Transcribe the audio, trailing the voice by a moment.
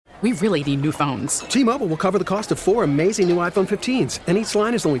We really need new phones. T-Mobile will cover the cost of 4 amazing new iPhone 15s, and each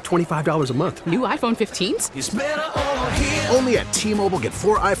line is only $25 a month. New iPhone 15s? It's better over here. Only at T-Mobile, get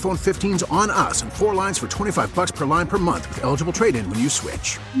 4 iPhone 15s on us and 4 lines for $25 per line per month with eligible trade-in when you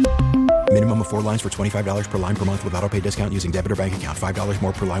switch. Minimum of 4 lines for $25 per line per month with autopay discount using debit or bank account. $5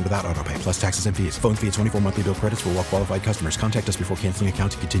 more per line without autopay, plus taxes and fees. Phone fee at 24 monthly bill credits for well-qualified customers. Contact us before canceling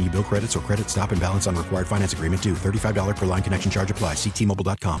account to continue bill credits or credit stop and balance on required finance agreement due. $35 per line connection charge applies. See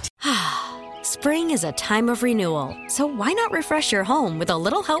T-Mobile.com. Spring is a time of renewal, so why not refresh your home with a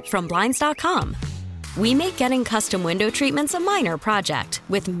little help from Blinds.com? We make getting custom window treatments a minor project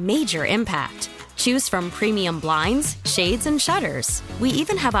with major impact. Choose from premium blinds, shades, and shutters. We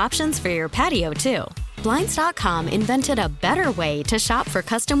even have options for your patio, too. Blinds.com invented a better way to shop for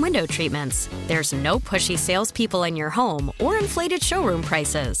custom window treatments. There's no pushy salespeople in your home or inflated showroom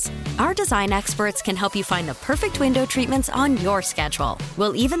prices. Our design experts can help you find the perfect window treatments on your schedule.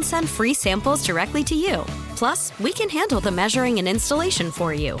 We'll even send free samples directly to you. Plus, we can handle the measuring and installation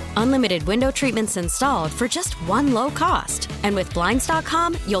for you. Unlimited window treatments installed for just one low cost. And with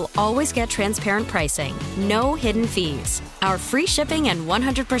Blinds.com, you'll always get transparent pricing. No hidden fees. Our free shipping and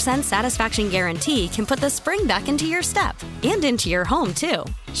 100% satisfaction guarantee can put the spring back into your step and into your home, too.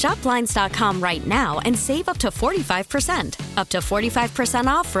 Shop Blinds.com right now and save up to 45%. Up to 45%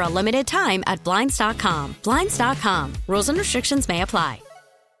 off for a limited time at Blinds.com. Blinds.com. Rules and restrictions may apply.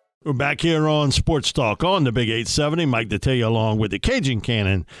 We're back here on Sports Talk on the Big 870. Mike Detillier along with the Cajun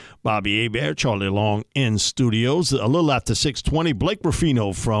Cannon, Bobby Hebert, Charlie Long in studios. A little after 6:20, Blake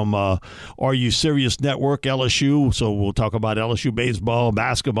Ruffino from Are You Serious Network, LSU. So we'll talk about LSU baseball,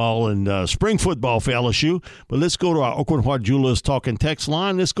 basketball, and spring football for LSU. But let's go to our Aucoin Hart Jewelers talking text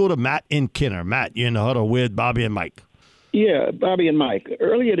line. Let's go to Matt in Kenner. Matt, you're in the huddle with Bobby and Mike. Yeah, Bobby and Mike.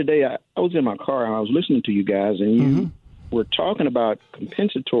 Earlier today, I was in my car and I was listening to you guys, and you were talking about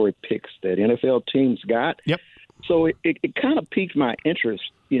compensatory picks that NFL teams got. Yep. So it kind of piqued my interest.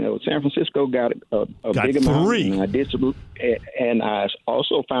 You know, San Francisco got a big amount. 3. And I did some, and I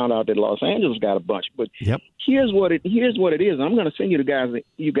also found out that Los Angeles got a bunch. But yep. here's what it is. I'm going to send you guys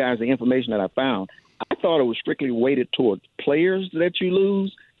the information that I found. I thought it was strictly weighted towards players that you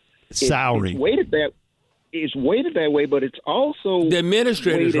lose. Salary. It's weighted that way, but it's also the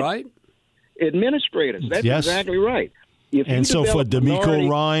administrators, right? Administrators. That's exactly right. And so for DeMeco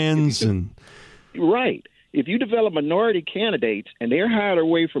Ryans right. If you develop minority candidates and they're hired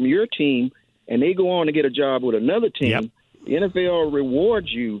away from your team and they go on to get a job with another team, the NFL rewards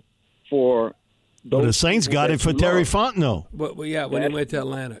you for those. Well, the Saints got it for Terry Fontenot. When he went to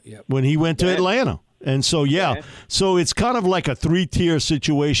Atlanta. Yep. When he went to Atlanta. And so, so it's kind of like a 3-tier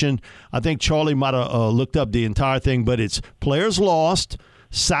situation. I think Charlie might have looked up the entire thing, but it's players lost,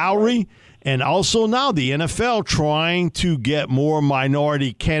 salary, and also now the NFL trying to get more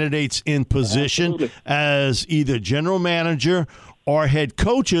minority candidates in position as either general manager or head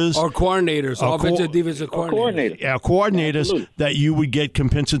coaches. Or coordinators, offensive, defensive coordinators. Yeah, coordinators that you would get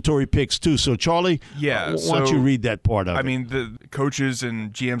compensatory picks too. So, Charlie, why don't you read that part of it? I mean, the coaches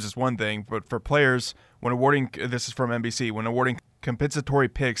and GMs is one thing, but for players, when awarding, this is from NBC, when awarding compensatory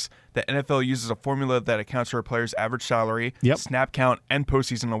picks, the NFL uses a formula that accounts for a player's average salary, snap count, and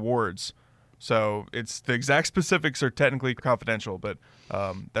postseason awards. So it's the exact specifics are technically confidential, but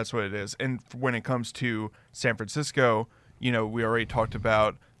that's what it is. And when it comes to San Francisco, we already talked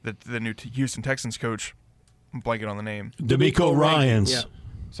about the new Houston Texans coach. I'm blanking on the name. DeMeco Ryans. Yeah.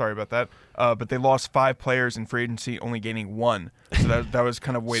 Sorry about that. But they lost 5 players in free agency, only gaining 1. So that was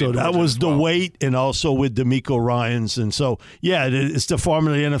kind of weighted. So that was the weight, and also with DeMeco Ryans. And so, it's the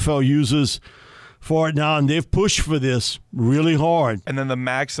formula the NFL uses for it now, and they've pushed for this really hard. And then the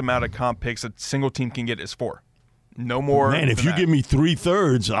max amount of comp picks a single team can get is 4. No more. Man, if you give me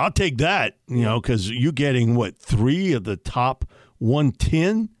 3/3, I'll take that, because you're getting, 3 of the top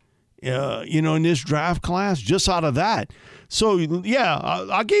 110, in this draft class, just out of that. So,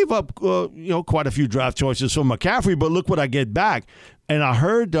 I gave up, quite a few draft choices for McCaffrey, but look what I get back. And I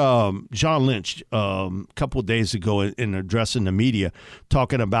heard John Lynch a couple of days ago in addressing the media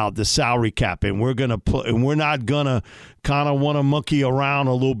talking about the salary cap, and we're not gonna kind of want to monkey around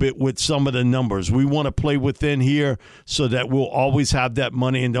a little bit with some of the numbers. We want to play within here so that we'll always have that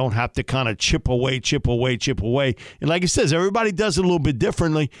money and don't have to kind of chip away. And like he says, everybody does it a little bit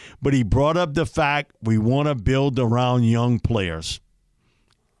differently. But he brought up the fact we want to build around young players.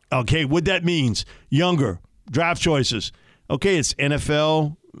 Okay, what that means? Younger draft choices. Okay, it's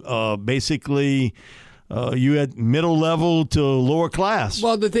NFL, basically you had middle level to lower class.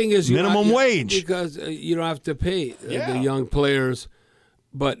 Well, the thing is, minimum wage. Because you don't have to pay the young players.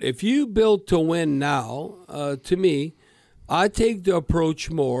 But if you build to win now, to me, I take the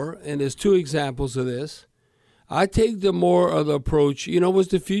approach more, and there's two examples of this. I take the more of the approach, what's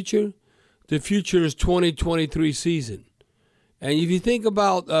the future? The future is 2023 season. And if you think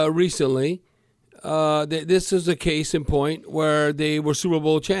about recently, this is a case in point where they were Super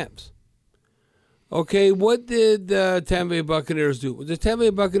Bowl champs. Okay, what did the Tampa Bay Buccaneers do? Was the Tampa Bay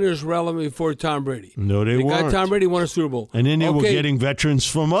Buccaneers relevant before Tom Brady? No, they weren't. Tom Brady won a Super Bowl. And then they were getting veterans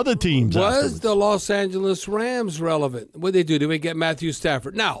from other teams Was the Los Angeles Rams relevant? What did they do? They would get Matthew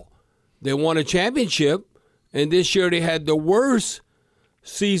Stafford. Now, they won a championship, and this year they had the worst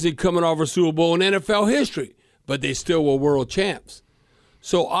season coming off a Super Bowl in NFL history, but they still were world champs.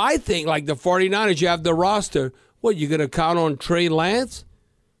 So I think, like the 49ers, you have the roster. What, you going to count on Trey Lance?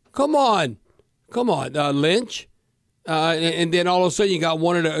 Come on, Lynch. And then all of a sudden you got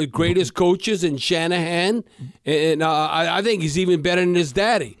one of the greatest coaches in Shanahan. And I think he's even better than his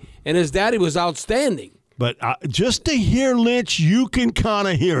daddy. And his daddy was outstanding. But just to hear Lynch, you can kind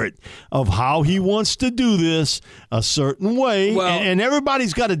of hear it of how he wants to do this a certain way. Well, and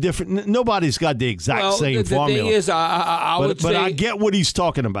everybody's got a different – nobody's got the exact same formula. The thing is, I would say – But I get what he's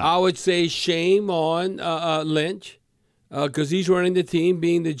talking about. I would say shame on Lynch because he's running the team,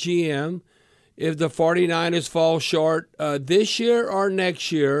 being the GM. If the 49ers fall short this year or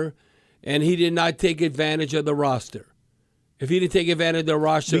next year, and he did not take advantage of the roster. If he didn't take advantage of the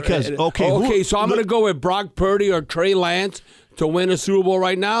roster. Because, so I'm going to go with Brock Purdy or Trey Lance to win a Super Bowl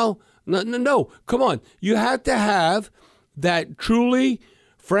right now? No. Come on. You have to have that truly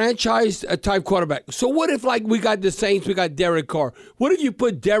franchise-type quarterback. So what if, like, we got the Saints, we got Derek Carr? What if you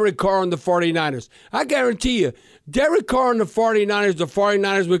put Derek Carr on the 49ers? I guarantee you, Derek Carr on the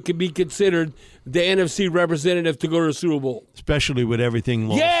 49ers would be considered the NFC representative to go to the Super Bowl. Especially with everything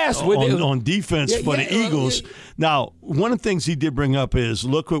lost on defense for the Eagles. Now, one of the things he did bring up is,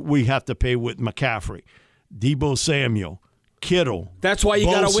 look what we have to pay with McCaffrey, Deebo Samuel, Kittle. That's why you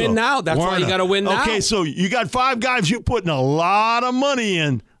got to win now. Why you got to win now. Okay, so you got 5 guys you're putting a lot of money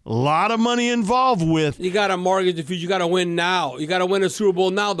in. A lot of money involved with. You got to mortgage the future. You got to win now. You got to win a Super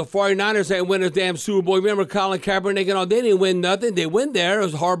Bowl now. The 49ers ain't win a damn Super Bowl. Remember Colin Kaepernick and all? They didn't win nothing. They went there. It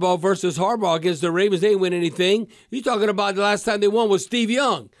was Harbaugh versus Harbaugh against the Ravens. They didn't win anything. You talking about the last time they won was Steve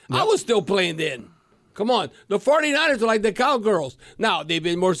Young. Yep. I was still playing then. Come on. The 49ers are like the Cowgirls. Now, they've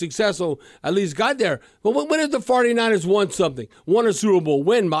been more successful, at least got there. But when has the 49ers won something? Won a Super Bowl.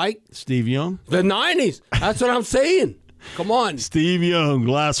 When, Mike? Steve Young? The 90s. That's what I'm saying. Come on. Steve Young,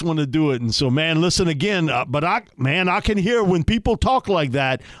 last one to do it. And so, man, listen again. But I can hear when people talk like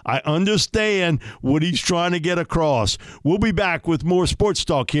that, I understand what he's trying to get across. We'll be back with more sports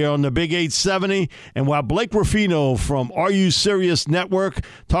talk here on the Big 870. And while Blake Ruffino from Are You Serious Network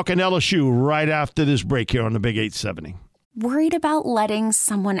talking LSU right after this break here on the Big 870. Worried about letting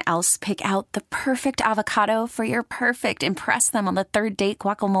someone else pick out the perfect avocado for your perfect impress them on the third date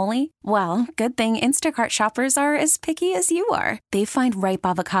guacamole? Well, good thing Instacart shoppers are as picky as you are. They find ripe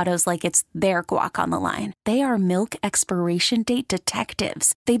avocados like it's their guac on the line. They are milk expiration date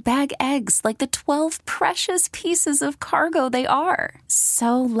detectives. They bag eggs like the 12 precious pieces of cargo they are.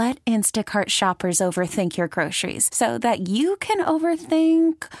 So let Instacart shoppers overthink your groceries so that you can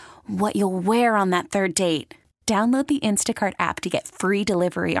overthink what you'll wear on that third date. Download the Instacart app to get free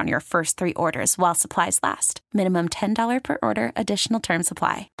delivery on your first 3 orders while supplies last. Minimum $10 per order. Additional terms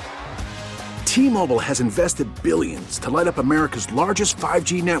apply. T-Mobile has invested billions to light up America's largest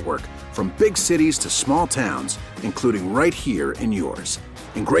 5G network, from big cities to small towns, including right here in yours.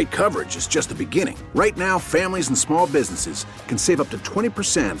 And great coverage is just the beginning. Right now, families and small businesses can save up to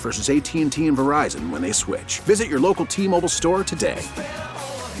 20% versus AT&T and Verizon when they switch. Visit your local T-Mobile store today.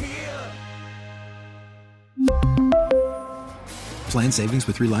 Plan savings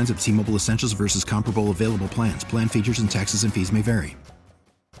with 3 lines of T-Mobile Essentials versus comparable available plans. Plan features and taxes and fees may vary.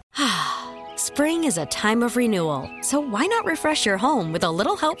 Spring is a time of renewal, so why not refresh your home with a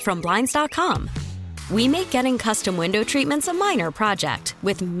little help from Blinds.com? We make getting custom window treatments a minor project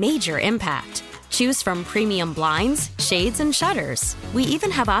with major impact. Choose from premium blinds, shades, and shutters. We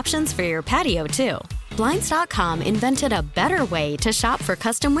even have options for your patio, too. Blinds.com invented a better way to shop for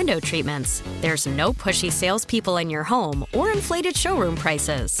custom window treatments. There's no pushy salespeople in your home or inflated showroom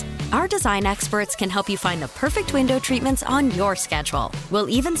prices. Our design experts can help you find the perfect window treatments on your schedule. We'll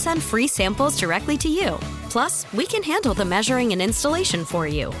even send free samples directly to you. Plus, we can handle the measuring and installation for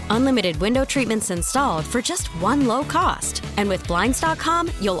you. Unlimited window treatments installed for just one low cost. And with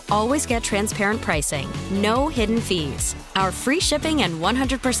Blinds.com, you'll always get transparent pricing. No hidden fees. Our free shipping and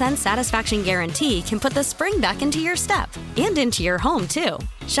 100% satisfaction guarantee can put the spring back into your step and into your home, too.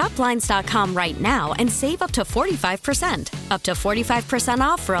 Shop Blinds.com right now and save up to 45%. Up to 45%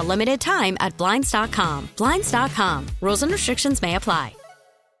 off for a limited time at Blinds.com. Blinds.com. Rules and restrictions may apply.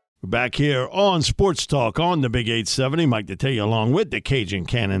 We're back here on Sports Talk on the Big 870. Mike Detillier along with the Cajun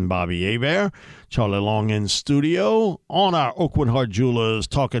Cannon, Bobby Hebert. Charlie Long in studio. On our Oakwood Heart Jewelers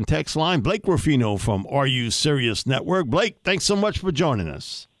talk and text line, Blake Ruffino from Are You Serious Network. Blake, thanks so much for joining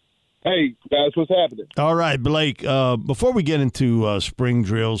us. Hey, guys, what's happening? All right, Blake, before we get into spring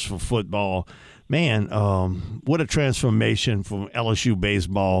drills for football, man, what a transformation from LSU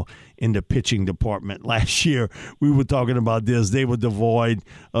baseball in the pitching department. Last year, we were talking about this. They were devoid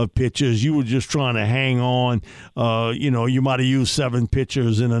of pitchers. You were just trying to hang on. You might have used 7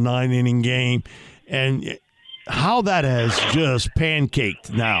 pitchers in a 9-inning game. And how that has just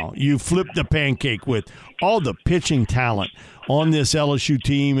pancaked now. You flipped the pancake with all the pitching talent on this LSU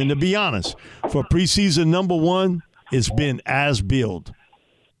team. And to be honest, for preseason number 1, it's been as billed.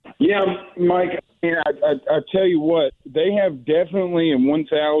 Yeah, Mike, I tell you what, they have definitely and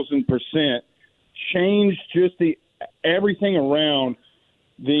 1,000% changed just everything around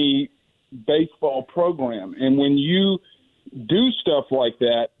the baseball program. And when you do stuff like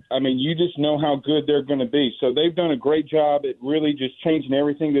that, I mean, you just know how good they're going to be. So they've done a great job at really just changing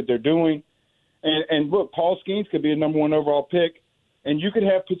everything that they're doing. And look, Paul Skeens could be a number 1 overall pick, and you could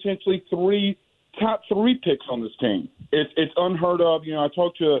have potentially top 3 picks on this team. It's unheard of. I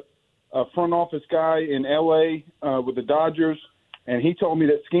talked to a front office guy in L.A. With the Dodgers, and he told me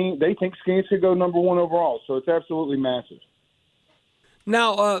that they think Skeens could go number 1 overall. So it's absolutely massive.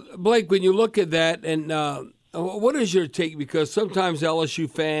 Now, Blake, when you look at that, and what is your take? Because sometimes LSU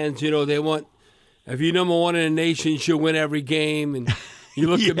fans, they want, if you're number 1 in the nation, you should win every game. And you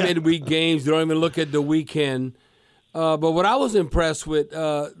look at midweek games, they don't even look at the weekend. But what I was impressed with,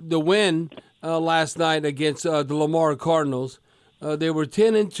 the win last night against the Lamar Cardinals, they were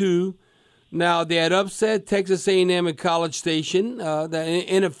 10-2. Now, they had upset Texas A&M in College Station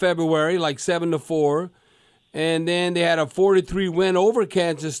in February, like 7-4. And then they had a 4-3 win over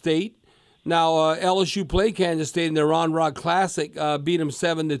Kansas State. Now, LSU played Kansas State in the Round Rock Classic, beat them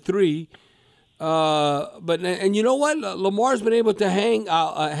 7-3. And you know what? Lamar's been able to hang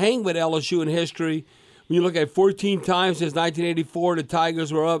with LSU in history. When you look at 14 times since 1984, the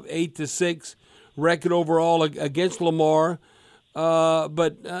Tigers were up 8-6 record overall against Lamar. The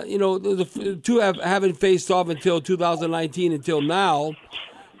two haven't faced off until 2019, until now.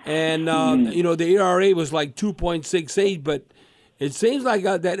 And, the ERA was like 2.68, but it seems like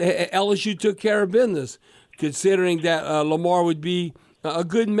that LSU took care of business, considering that Lamar would be a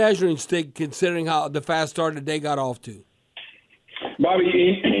good measuring stick, considering how the fast start that they got off to.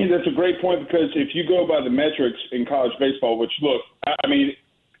 Bobby, that's a great point, because if you go by the metrics in college baseball, which, look, I mean,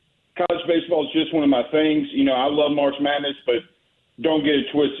 college baseball is just one of my things. I love March Madness, but don't get it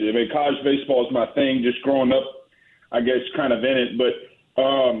twisted. I mean, college baseball is my thing, just growing up, I guess, kind of in it. But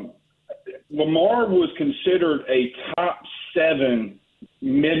Lamar was considered a top 7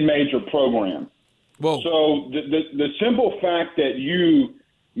 mid-major program. Whoa. So the simple fact that you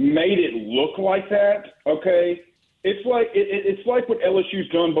made it look like that, okay, it's like what LSU's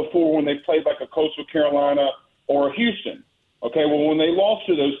done before when they played like a Coastal Carolina or a Houston. Okay, well, when they lost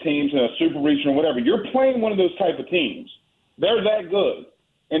to those teams in a super regional or whatever, you're playing one of those type of teams. They're that good.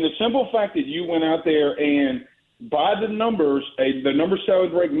 And the simple fact that you went out there and, by the numbers, the number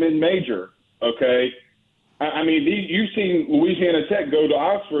 7 ranked mid-major, okay, I mean, you've seen Louisiana Tech go to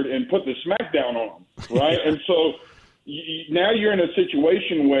Oxford and put the smackdown on them, right? And so now you're in a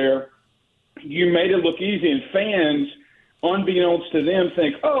situation where you made it look easy, and fans, unbeknownst to them,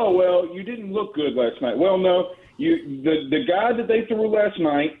 think, oh, well, you didn't look good last night. Well, no, the guy that they threw last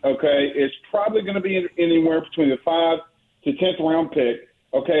night, okay, is probably going to be anywhere between the 5th to 10th round pick.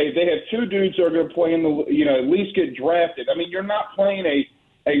 Okay, they have 2 dudes that are going to play in the, at least get drafted. I mean, you're not playing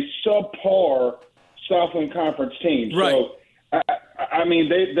a subpar Southland Conference team. Right. So, I mean,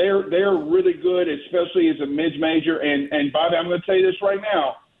 they're really good, especially as a mid-major. And Bobby, I'm going to tell you this right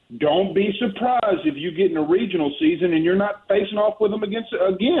now. Don't be surprised if you get in a regional season and you're not facing off with them again,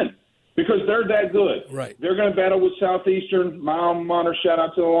 because they're that good. Right. They're going to battle with Southeastern, my alma mater, shout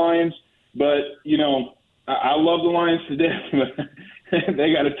out to the Lions. But, I love the Lions to death.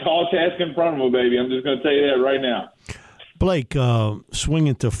 They got a tall task in front of them, baby. I'm just going to tell you that right now. Blake,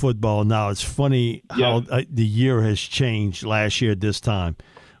 swinging to football now, it's funny how the year has changed last year at this time.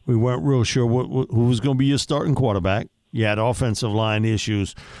 We weren't real sure who was going to be your starting quarterback. You had offensive line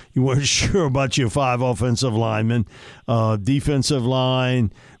issues. You weren't sure about your 5 offensive linemen. Defensive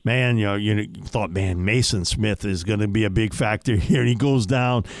line, man, you thought, man, Mason Smith is going to be a big factor here, and he goes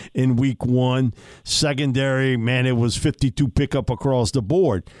down in week 1. Secondary, man, it was 52 pickup across the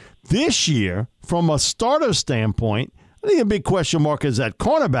board. This year, from a starter standpoint, I think a big question mark is at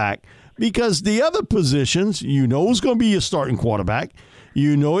cornerback, because the other positions, who's going to be your starting quarterback.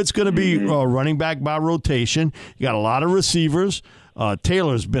 It's going to be running back by rotation. You got a lot of receivers.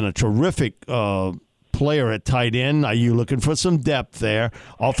 Taylor's been a terrific player at tight end. Are you looking for some depth there?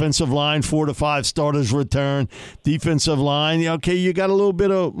 Offensive line, 4 to 5 starters return. Defensive line, okay, you got a little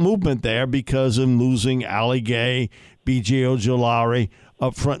bit of movement there because of losing Ali Gay, B.J. Ojolari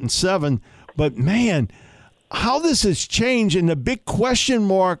up front and 7. But, man, how this has changed, and the big question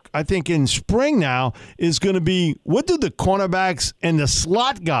mark, I think, in spring now is going to be, what do the cornerbacks and the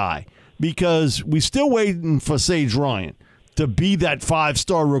slot guy, because we're still waiting for Sage Ryan to be that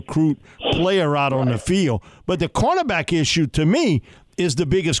 5-star recruit player out on the field. But the cornerback issue, to me, is the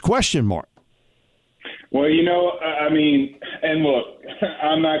biggest question mark. Well, and look,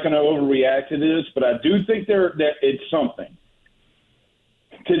 I'm not going to overreact to this, but I do think that it's something.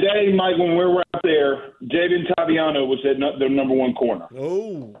 Today, Mike, when we were out there, Jaden Taviano was at the number 1 corner.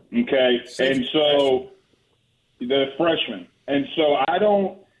 Oh. Okay. And so the freshman. And so I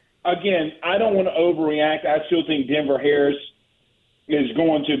don't want to overreact. I still think Denver Harris is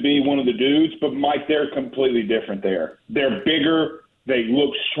going to be one of the dudes, but Mike, they're completely different there. They're bigger. They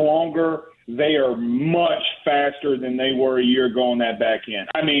look stronger. They are much faster than they were a year ago on that back end.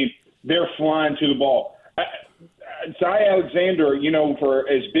 I mean, they're flying to the ball. Zy Alexander, for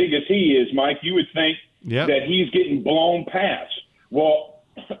as big as he is, Mike, you would think that he's getting blown past. Well,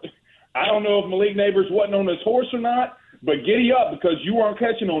 I don't know if Malik Neighbors wasn't on his horse or not, but giddy up, because you weren't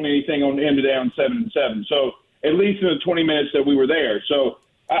catching on anything on the end of down 7-7. So at least in the 20 minutes that we were there. So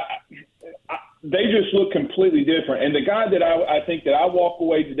they just look completely different. And the guy that I think that I walk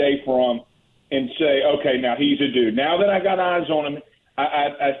away today from and say, okay, now he's a dude. Now that I got eyes on him,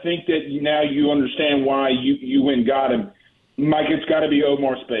 I think that now you understand why you went and got him. Mike, it's got to be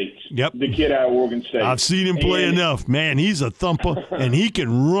Omar Speights, the kid out of Oregon State. I've seen him play enough. Man, he's a thumper, and he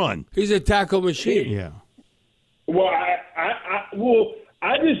can run. He's a tackle machine. Yeah. Well,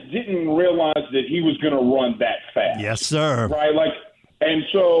 I just didn't realize that he was going to run that fast. Yes, sir. Right? And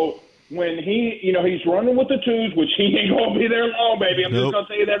so when he's running with the 2s, which he ain't going to be there long, baby. I'm just going to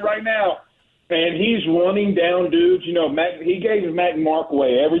tell you that right now. And he's running down dudes. He gave Mac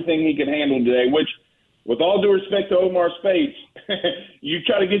Markway everything he could handle today, which, with all due respect to Omar Speights, you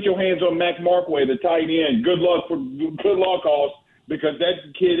try to get your hands on Mac Markway, the tight end. Good luck, Hoss, because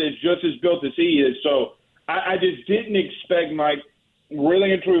that kid is just as built as he is. So I just didn't expect, Mike,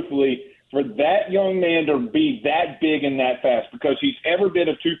 really and truthfully, for that young man to be that big and that fast, because he's ever been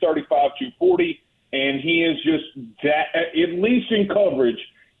a 235, 240, and he is just that, at least in coverage,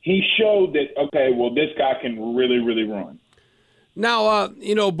 he showed that, okay, well, this guy can really, really run. Now,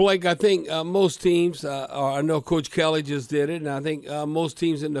 Blake, I think most teams, I know Coach Kelly just did it, and I think most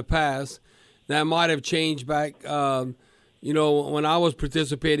teams in the past, that might have changed back, when I was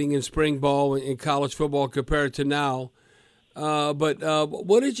participating in spring ball in college football compared to now. But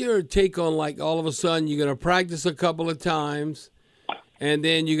what is your take on, all of a sudden you're going to practice a couple of times, and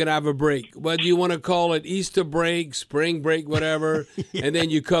then you're going to have a break? Whether you want to call it Easter break, spring break, whatever, and then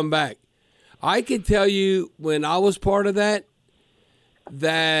you come back. I can tell you when I was part of that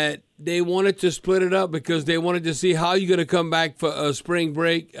they wanted to split it up because they wanted to see how you're going to come back for a spring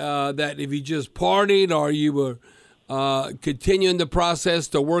break, that if you just partied or you were continuing the process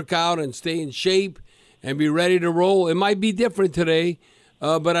to work out and stay in shape and be ready to roll. It might be different today,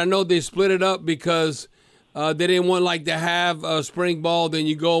 but I know they split it up because they didn't want to have a spring ball, then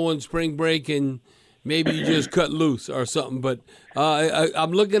you go on spring break and maybe you just cut loose or something. But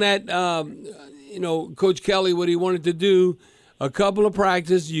I'm looking at, Coach Kelly, what he wanted to do, a couple of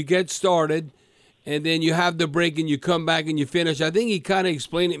practices, you get started, and then you have the break and you come back and you finish. I think he kind of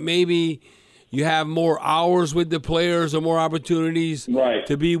explained it. Maybe you have more hours with the players or more opportunities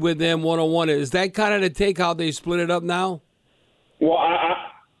to be with them one-on-one. Is that kind of the take, how they split it up now? Well,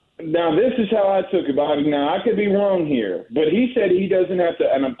 now this is how I took it, Bobby. Now, I could be wrong here, but he said he doesn't have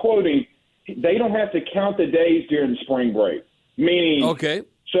to, and I'm quoting, they don't have to count the days during spring break. Meaning,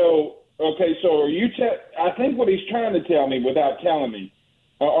 so are you I think what he's trying to tell me without telling me,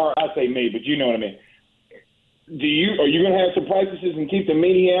 or I say me, but you know what I mean. Are you going to have some practices and keep the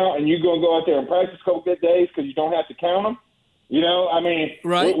meeting out, and you're going to go out there and practice a couple good days because you don't have to count them?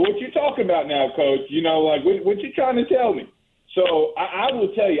 What you talking about now, Coach? What you trying to tell me? So I will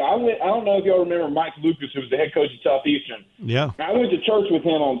tell you, I don't know if y'all remember Mike Lucas, who was the head coach at Southeastern. Yeah. I went to church with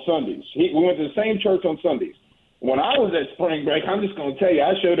him on Sundays. We went to the same church on Sundays. When I was at spring break, I'm just going to tell you,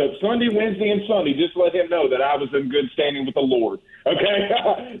 I showed up Sunday, Wednesday, and Sunday just to let him know that I was in good standing with the Lord.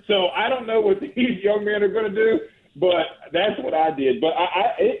 Okay? So I don't know what these young men are going to do, but that's what I did. But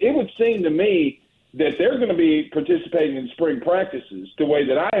it would seem to me that they're going to be participating in spring practices the way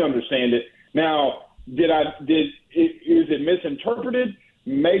that I understand it. Now, is it misinterpreted?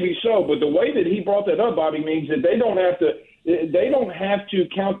 Maybe so. But the way that he brought that up, Bobby, means that they don't have to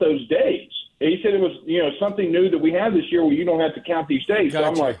count those days. He said it was, something new that we have this year where you don't have to count these days.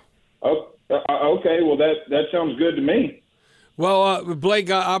 Gotcha. So I'm like, okay, well, that sounds good to me. Well, Blake,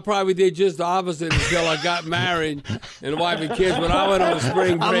 I probably did just the opposite until I got married and wife and kids. When I went on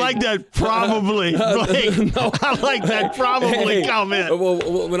spring break, I like that probably, Blake. No. I like that probably comment.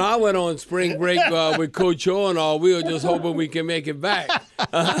 Well, when I went on spring break with Coach O and all, we were just hoping we can make it back,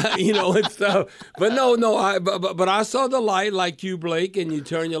 and stuff. But no, but I saw the light like you, Blake, and you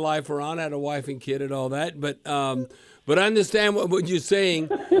turn your life around. I had a wife and kid and all that. But I understand what you're saying,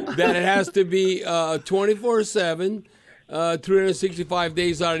 that it has to be 24/7. 365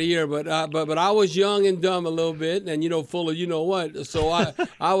 days out of the year, but I was young and dumb a little bit, and full of what. So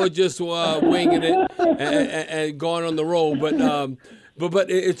I was just winging it and going on the road. But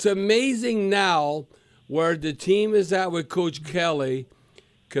it's amazing now where the team is at with Coach Kelly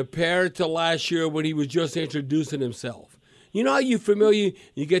compared to last year when he was just introducing himself. You know how you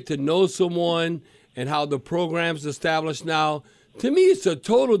get to know someone and how the program's established now. To me, it's a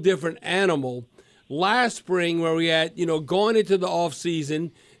total different animal. Last spring, where we had, going into the off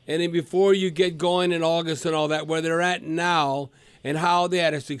season, and then before you get going in August and all that, where they're at now, and how they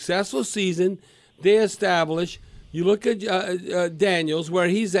had a successful season, they established. You look at Daniels, where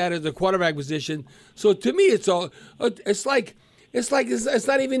he's at as the quarterback position. So to me, it's not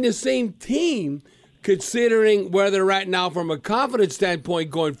even the same team, considering where they're at now from a confidence standpoint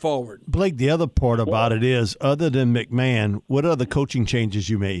going forward. Blake, the other part about it is, other than McMahon, what other coaching changes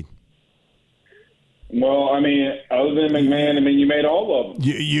you made? Well, other than McMahon, you made all of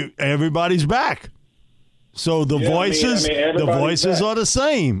them. Everybody's back. So the voices are the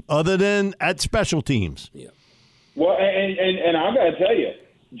same, other than at special teams. Yeah. Well, and I got to tell you,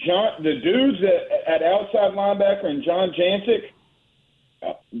 the dudes at outside linebacker and John Jancic,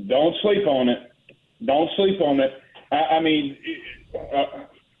 don't sleep on it. Don't sleep on it.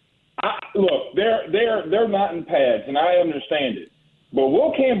 Look, they're not in pads, and I understand it. But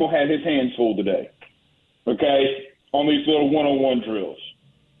Will Campbell had his hands full today. Okay, on these little one-on-one drills.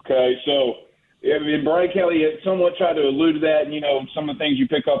 Okay, so Brian Kelly had somewhat tried to allude to that, and some of the things you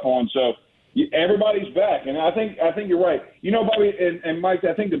pick up on. So everybody's back, and I think you're right. Bobby and Mike,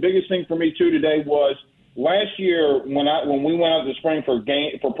 I think the biggest thing for me too today was last year when we went out to spring for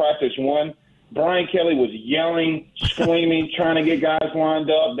practice one, Brian Kelly was yelling, screaming, trying to get guys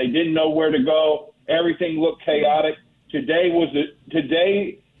lined up. They didn't know where to go. Everything looked chaotic.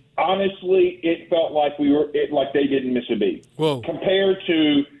 Today. Honestly, it felt like like they didn't miss a beat. Whoa. Compared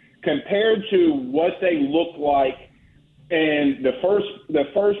to what they looked like in the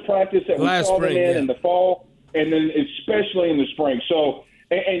first practice that we saw them in the fall, and then especially in the spring. So,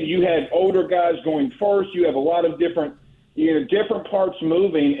 and you had older guys going first. You have a lot of different parts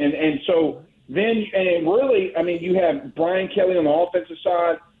moving, and so then really, you have Brian Kelly on the offensive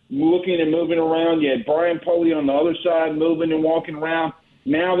side looking and moving around. You had Brian Poley on the other side moving and walking around.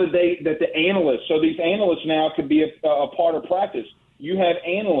 Now that the analysts, so these analysts now could be a part of practice. You have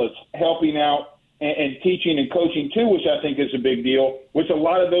analysts helping out and teaching and coaching too, which I think is a big deal. Which a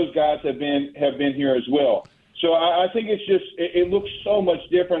lot of those guys have been here as well. So I think it's just it looks so much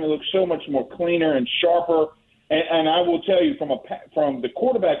different. It looks so much more cleaner and sharper. And I will tell you from the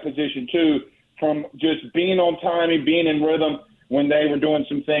quarterback position too, from just being on time and being in rhythm when they were doing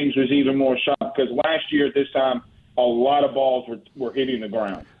some things was even more sharp. Because last year at this time, a lot of balls were hitting the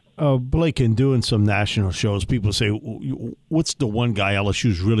ground. Blake, in doing some national shows, people say, what's the one guy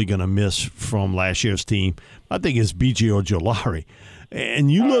LSU's really going to miss from last year's team? I think it's B.J. Ojulari.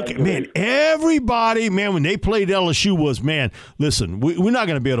 And you look, everybody, when they played LSU was, listen, we're not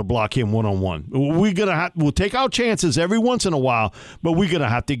going to be able to block him one-on-one. We'll take our chances every once in a while, but we're going to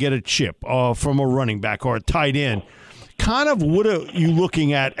have to get a chip from a running back or a tight end. Kind of what are you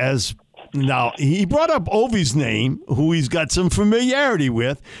looking at as – now, he brought up Ovi's name, who he's got some familiarity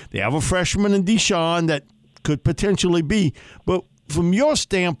with. They have a freshman in Deshaun that could potentially be. But from your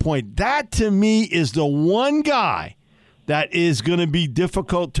standpoint, that to me is the one guy that is going to be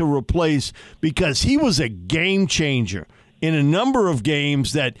difficult to replace because he was a game changer in a number of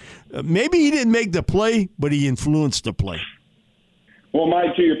games that maybe he didn't make the play, but he influenced the play. Well,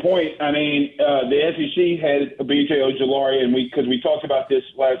 Mike, to your point, I mean, the SEC had B.J. Ojulari, and because we talked about this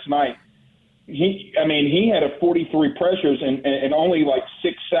last night. He had 43 pressures and only like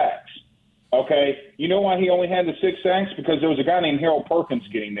 6 sacks. Okay, you know why he only had the 6 sacks? Because there was a guy named Harold Perkins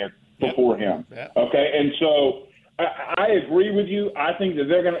getting there before him. Yep. Okay, and so I agree with you. I think that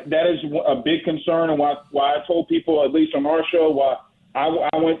that is a big concern, and why I told people, at least on our show, why I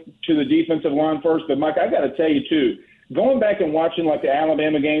went to the defensive line first. But Mike, I got to tell you too, going back and watching like the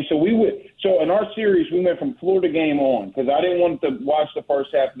Alabama game. So in our series we went from Florida game on because I didn't want to watch the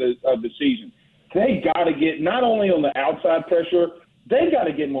first half of the season. They got to get not only on the outside pressure, they got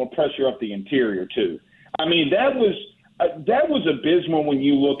to get more pressure up the interior too. I mean, that was abysmal when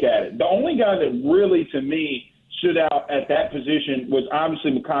you look at it. The only guy that really, to me, stood out at that position was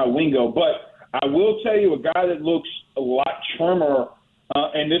obviously Mekhi Wingo. But I will tell you, a guy that looks a lot trimmer,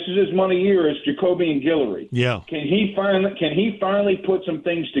 and this is his money year, is Jacobian Guillory. Yeah. Can he finally put some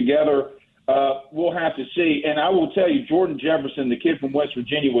things together? We'll have to see. And I will tell you, Jordan Jefferson, the kid from West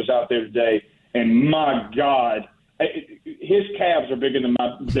Virginia, was out there today. And my God, his calves are bigger than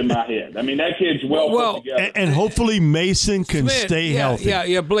my head. I mean, that kid's well put together. And hopefully Mason can stay healthy.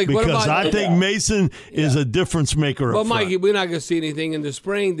 Yeah, Blake. Because what about, I think Mason is a difference maker. But Mikey, we're not going to see anything in the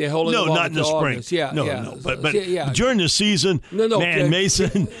spring. They're holding no, not in the spring. August. Yeah, no. But during the season,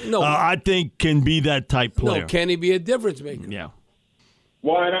 Mason, I think can be that type player. No, can he be a difference maker? Yeah.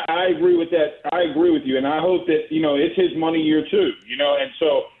 Well, and I agree with that. I agree with you, and I hope that it's his money year too. And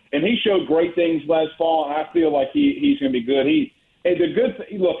so. And he showed great things last fall, and I feel like he's going to be good.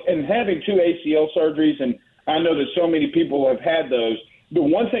 And having 2 ACL surgeries, and I know that so many people have had those. The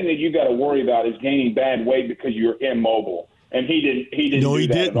one thing that you got to worry about is gaining bad weight because you're immobile, and he didn't. No, he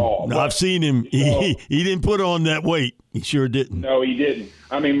didn't at all. No, I've seen him. He didn't put on that weight. He sure didn't. No, he didn't.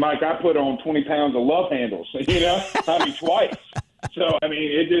 I mean, Mike, I put on 20 pounds of love handles. Twice. So I mean,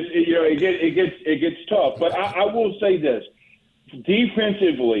 it gets tough. But I will say this.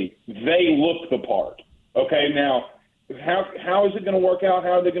 Defensively, they look the part. Okay, now, how is it going to work out?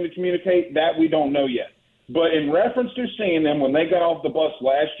 How are they going to communicate? That we don't know yet. But in reference to seeing them when they got off the bus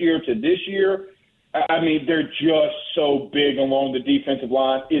last year to this year, I mean, they're just so big along the defensive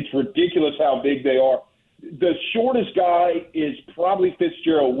line. It's ridiculous how big they are. The shortest guy is probably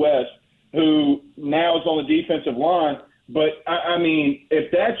Fitzgerald West, who now is on the defensive line. But, I mean, if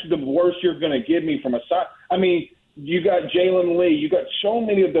that's the worst you're going to give me from a side – I mean – you got Jalen Lee. You got so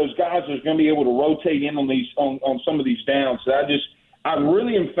many of those guys that's going to be able to rotate in on some of these downs. So I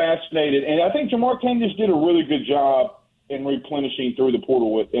really am fascinated, and I think Jamar Cain did a really good job in replenishing through the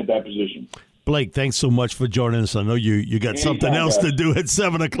portal at that position. Blake, thanks so much for joining us. I know you got something else to do at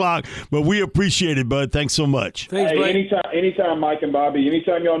 7:00, but we appreciate it, bud. Thanks so much. Thanks, Blake. Anytime, Mike and Bobby.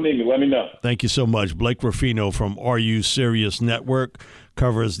 Anytime y'all need me, let me know. Thank you so much. Blake Ruffino from RU Sirius Network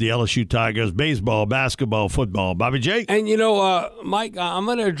covers the LSU Tigers, baseball, basketball, football. Bobby J. And, Mike, I'm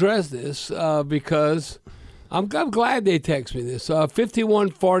going to address this because I'm glad they text me this.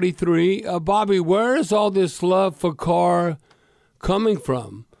 5143. Bobby, where is all this love for Carr coming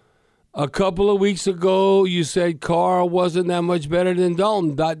from? A couple of weeks ago, you said Carr wasn't that much better than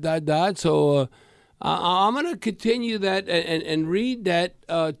Dalton, ... So I'm going to continue that and read that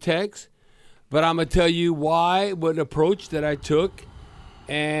text, but I'm going to tell you what approach that I took,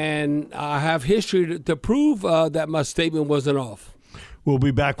 and I have history to prove that my statement wasn't off. We'll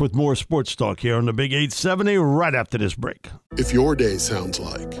be back with more sports talk here on the Big 870 right after this break. If your day sounds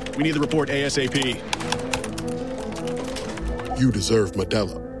like we need the report ASAP, you deserve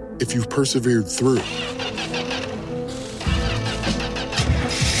Modelo. If you've persevered through,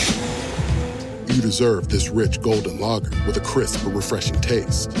 you deserve this rich golden lager with a crisp but refreshing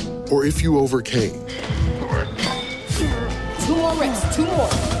taste. Or if you overcame. 2 more reps, 2 more.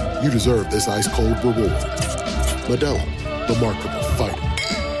 You deserve this ice-cold reward. Modelo, the Remarkable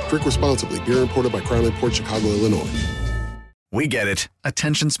Fighter. Drink responsibly. Beer imported by Crown Imports, Chicago, Illinois. We get it.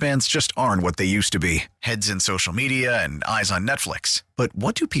 Attention spans just aren't what they used to be. Heads in social media and eyes on Netflix. But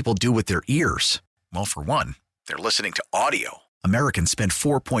what do people do with their ears? Well, for one, they're listening to audio. Americans spend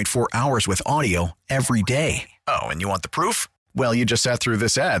 4.4 hours with audio every day. Oh, and you want the proof? Well, you just sat through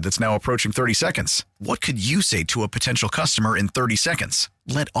this ad that's now approaching 30 seconds. What could you say to a potential customer in 30 seconds?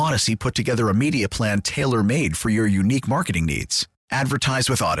 Let Odyssey put together a media plan tailor-made for your unique marketing needs. Advertise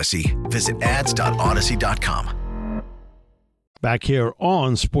with Odyssey. Visit ads.odyssey.com. Back here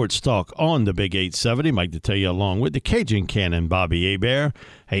on Sports Talk on the Big 870, Mike to tell you along with the Cajun Cannon, Bobby Hebert.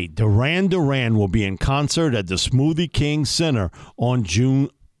 Hey, Duran Duran will be in concert at the Smoothie King Center on June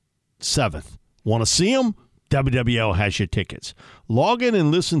 7th. Want to see him? WWL has your tickets. Log in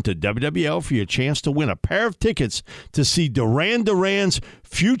and listen to WWL for your chance to win a pair of tickets to see Duran Duran's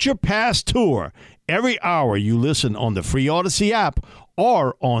Future Past Tour. Every hour you listen on the free Odyssey app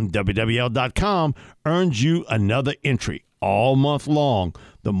or on WWL.com earns you another entry all month long.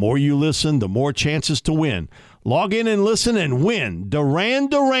 The more you listen, the more chances to win. Log in and listen and win Duran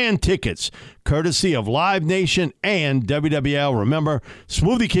Duran tickets, courtesy of Live Nation and WWL. Remember,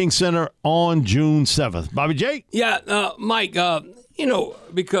 Smoothie King Center on June 7th. Bobby J? Yeah, Mike,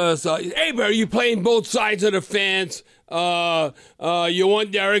 because, hey, Barry, you playing both sides of the fence. You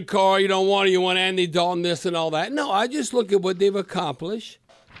want Derek Carr, you want Andy Dalton, this and all that. No, I just look at what they've accomplished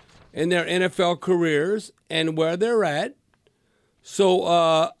in their NFL careers and where they're at. So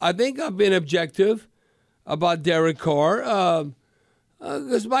I think I've been objective about Derek Carr.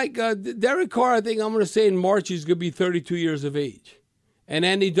 Because, Mike, Derek Carr, I think I'm going to say in March he's going to be 32 years of age. And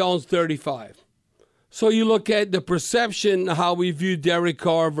Andy Dalton's 35. So you look at the perception, how we view Derek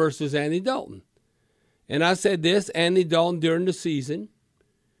Carr versus Andy Dalton. And I said this, Andy Dalton during the season,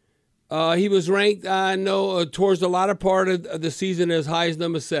 he was ranked, I know, towards the latter part of the season as high as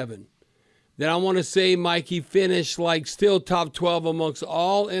number 7. Then I want to say, Mike, he finished still top 12 amongst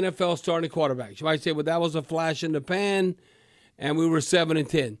all NFL starting quarterbacks. You might say, well, that was a flash in the pan, and we were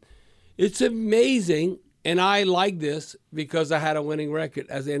 7-10. It's amazing, and I like this because I had a winning record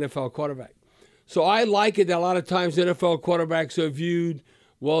as an NFL quarterback. So I like it that a lot of times NFL quarterbacks are viewed,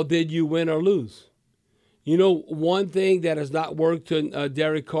 well, did you win or lose? You know, one thing that has not worked on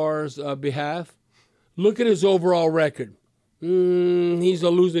Derek Carr's behalf, look at his overall record. He's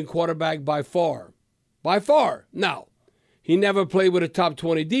a losing quarterback by far. By far. Now, he never played with a top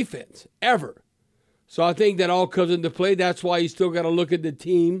 20 defense, ever. So I think that all comes into play. That's why you still got to look at the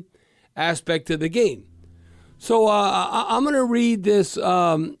team aspect of the game. So I'm going to read this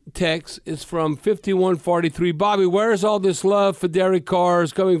text. It's from 5143. Bobby, where is all this love for Derek Carr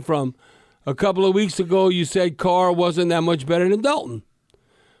is coming from? A couple of weeks ago, you said Carr wasn't that much better than Dalton.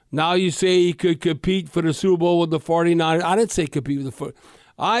 Now you say he could compete for the Super Bowl with the 49ers. I didn't say compete with the 49ers.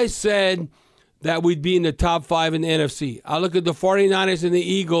 I said that we'd be in the top 5 in the NFC. I look at the 49ers and the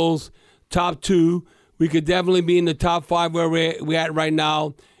Eagles, top 2. We could definitely be in the top 5 where we're at right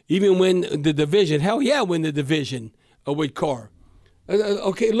now. Even win the division. Hell yeah, win the division with Carr.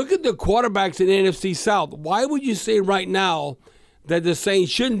 Okay, look at the quarterbacks in the NFC South. Why would you say right now that the Saints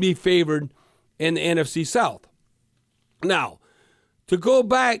shouldn't be favored in the NFC South? Now, to go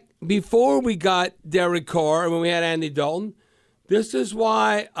back before we got Derek Carr and when we had Andy Dalton, this is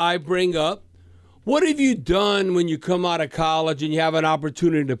why I bring up, what have you done when you come out of college and you have an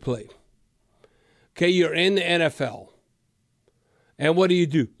opportunity to play? Okay, you're in the NFL. And what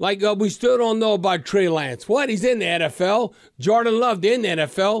do? Like, we still don't know about Trey Lance. What? He's in the NFL. Jordan Love, they're in the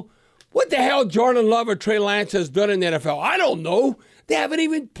NFL. What the hell Jordan Love or Trey Lance has done in the NFL? I don't know. They haven't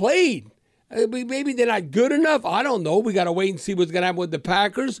even played. Maybe they're not good enough. I don't know. We got to wait and see what's going to happen with the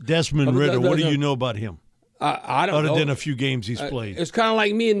Packers. Desmond Ridder, what do you know about him? I don't know. Other than a few games he's played. It's kind of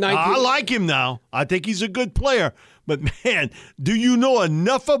like me in 19... I like him now. I think he's a good player. But, man, do you know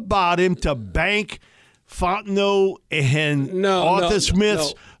enough about him to bank Fontenot and Arthur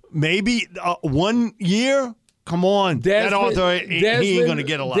Smith's maybe 1 year? Come on. he ain't going to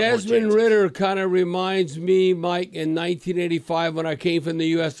get a lot more Desmond Ridder kind of reminds me, Mike, in 1985 when I came from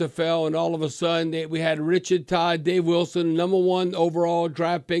the USFL, and all of a sudden we had Richard Todd, Dave Wilson, number 1 overall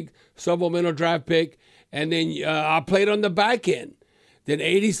draft pick, supplemental draft pick, and then I played on the back end. Then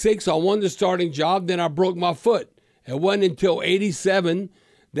 86, I won the starting job, then I broke my foot. It wasn't until 87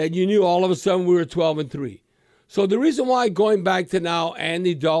 that you knew all of a sudden we were 12-3. So the reason why, going back to now,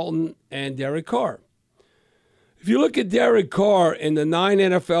 Andy Dalton and Derek Carr. If you look at Derek Carr in the 9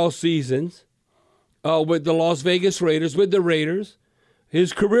 NFL seasons with the Las Vegas Raiders, with the Raiders,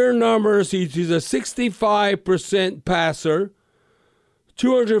 his career numbers, he's a 65% passer,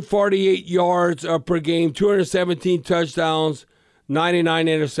 248 yards per game, 217 touchdowns, 99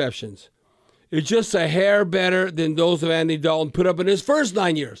 interceptions. It's just a hair better than those of Andy Dalton put up in his first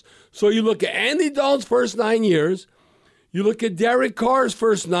 9 years. So you look at Andy Dalton's first 9 years, you look at Derek Carr's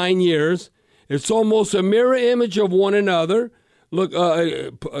first 9 years, it's almost a mirror image of one another. Look,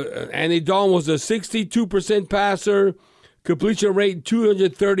 Andy Dalton was a 62% passer, completion rate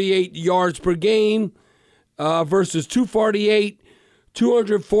 238 yards per game versus 248,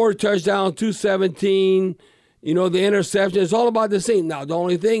 204 touchdowns, 217. You know, the interception is all about the same. Now, the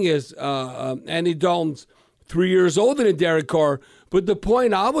only thing is Andy Dalton's 3 years older than Derek Carr. But the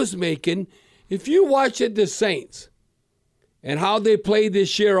point I was making, if you watch the Saints, and how they played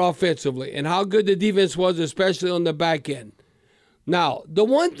this year offensively, and how good the defense was, especially on the back end. Now, the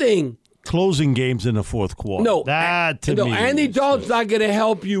one thing closing games in the fourth quarter. No, that to me. Andy Dalton's not going to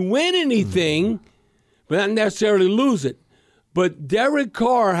help you win anything, but not necessarily lose it. But Derek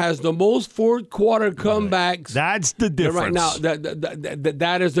Carr has the most fourth quarter comebacks. That's the difference. Right now,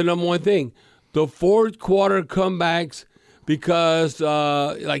 that is the number one thing. The fourth quarter comebacks, because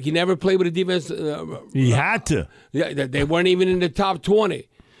he never played with a defense. He had to. Yeah, they weren't even in the top 20.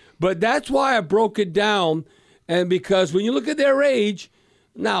 But that's why I broke it down. And because when you look at their age,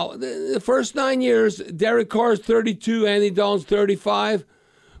 now, the first 9 years, Derek Carr's 32, Andy Dalton's 35.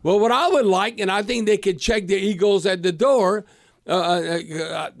 Well, what I would like, and I think they could check their egos at the door,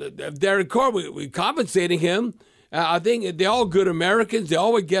 Derek Carr, we're compensating him. I think they're all good Americans. They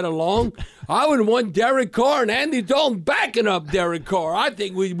all would get along. I would want Derek Carr and Andy Dalton backing up Derek Carr. I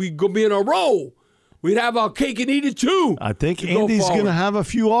think we'd go be in a row. We'd have our cake and eat it too. I think Andy's going to have a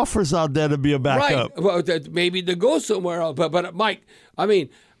few offers out there to be a backup. Right. Well, maybe to go somewhere else. But Mike, I mean,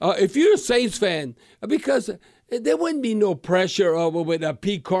 if you're a Saints fan, because there wouldn't be no pressure with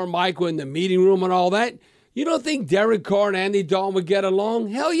Pete Carmichael in the meeting room and all that. You don't think Derek Carr and Andy Dalton would get along?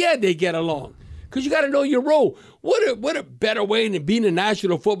 Hell yeah, they get along. Because you got to know your role. What a better way than being in the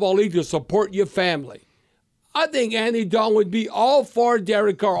National Football League to support your family. I think Andy Dalton would be all for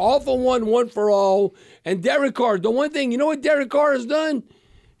Derek Carr, all for one for all. And Derek Carr, the one thing, you know what Derek Carr has done?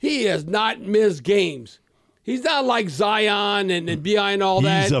 He has not missed games. He's not like Zion and B.I. and all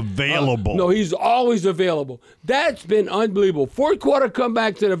that. He's available. No, he's always available. That's been unbelievable. Fourth quarter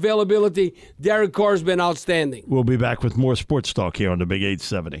comebacks and availability, Derek Carr's been outstanding. We'll be back with more Sports Talk here on the Big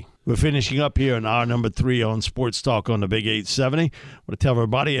 870. We're finishing up here in hour number 3 on Sports Talk on the Big 870. I want to tell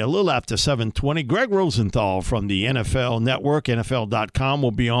everybody a little after 7:20, Greg Rosenthal from the NFL Network, NFL.com,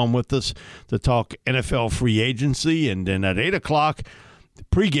 will be on with us to talk NFL free agency. And then at 8 o'clock, the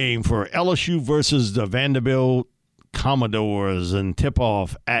pregame for LSU versus the Vanderbilt Commodores and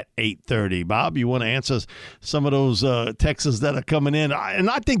tip-off at 8:30. Bob, you want to answer some of those texts that are coming in? And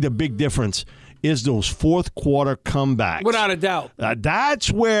I think the big difference is those fourth quarter comebacks. Without a doubt.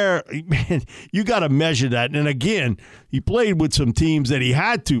 That's where, man, you got to measure that. And again, he played with some teams that he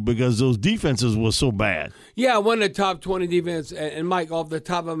had to because those defenses were so bad. Yeah, one of the top 20 defense. And Mike, off the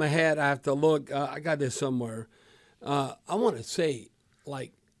top of my head, I have to look. I got this somewhere. I want to say,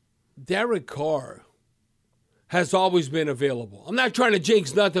 like, Derek Carr has always been available. I'm not trying to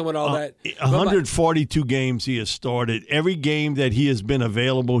jinx nothing with all that. 142 games he has started. Every game that he has been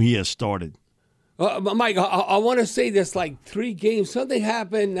available, he has started. Mike, I want to say this, like 3 games. Something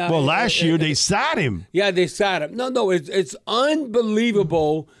happened. Last year they sat him. Yeah, they sat him. No, it's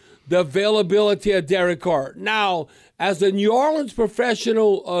unbelievable, the availability of Derek Carr. Now, as a New Orleans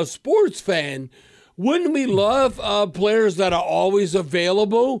professional sports fan, wouldn't we love players that are always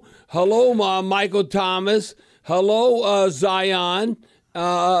available? Hello, Michael Thomas. Hello, Zion.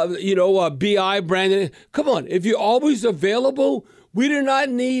 B.I. Brandon. Come on, if you're always available, we do not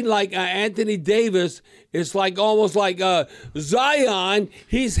need like Anthony Davis. It's like almost like Zion.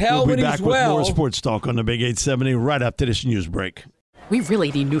 He's held when he's well. We'll be back with more Sports Talk on the Big 870 right after this news break. We really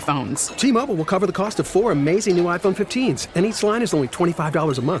need new phones. T-Mobile will cover the cost of 4 amazing new iPhone 15s, and each line is only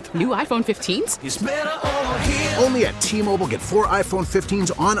 $25 a month. New iPhone 15s? It's better over here. Only at T-Mobile, get 4 iPhone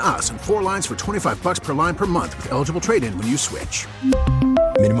 15s on us and 4 lines for $25 per line per month with eligible trade-in when you switch.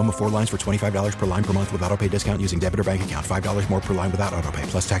 Minimum of 4 lines for $25 per line per month with autopay discount using debit or bank account. $5 more per line without autopay,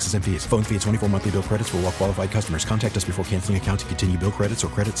 plus taxes and fees. Phone fee at 24 monthly bill credits for well-qualified customers. Contact us before canceling account to continue bill credits or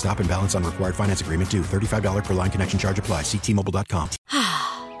credit stop and balance on required finance agreement due. $35 per line connection charge applies. See T-Mobile.com.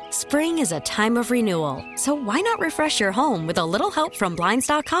 Spring is a time of renewal, so why not refresh your home with a little help from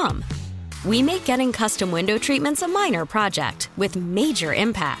Blinds.com? We make getting custom window treatments a minor project with major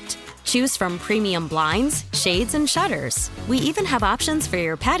impact. Choose from premium blinds, shades, and shutters. We even have options for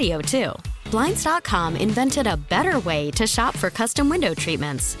your patio, too. Blinds.com invented a better way to shop for custom window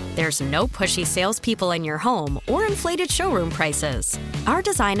treatments. There's no pushy salespeople in your home or inflated showroom prices. Our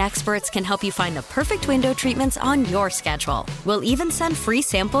design experts can help you find the perfect window treatments on your schedule. We'll even send free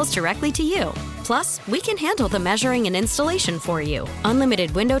samples directly to you. Plus, we can handle the measuring and installation for you.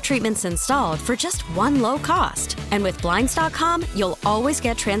 Unlimited window treatments installed for just one low cost. And with Blinds.com, you'll always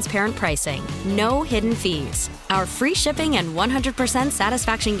get transparent pricing. No hidden fees. Our free shipping and 100%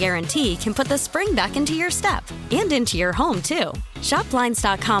 satisfaction guarantee can put the spring back into your step and into your home, too. Shop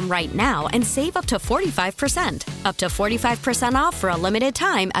Blinds.com right now and save up to 45%. Up to 45% off for a limited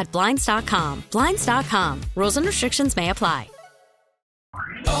time at Blinds.com. Blinds.com. Rules and restrictions may apply.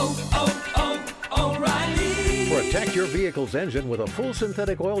 O'Reilly. Protect your vehicle's engine with a full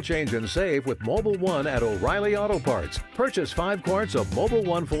synthetic oil change and save with Mobil 1 at O'Reilly Auto Parts. Purchase 5 quarts of Mobil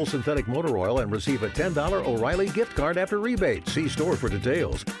 1 full synthetic motor oil and receive a $10 O'Reilly gift card after rebate. See store for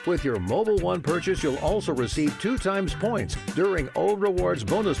details. With your Mobil 1 purchase, you'll also receive 2 times points during O Rewards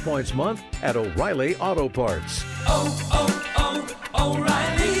Bonus Points Month at O'Reilly Auto Parts.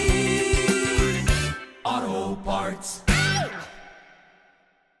 O'Reilly Auto Parts.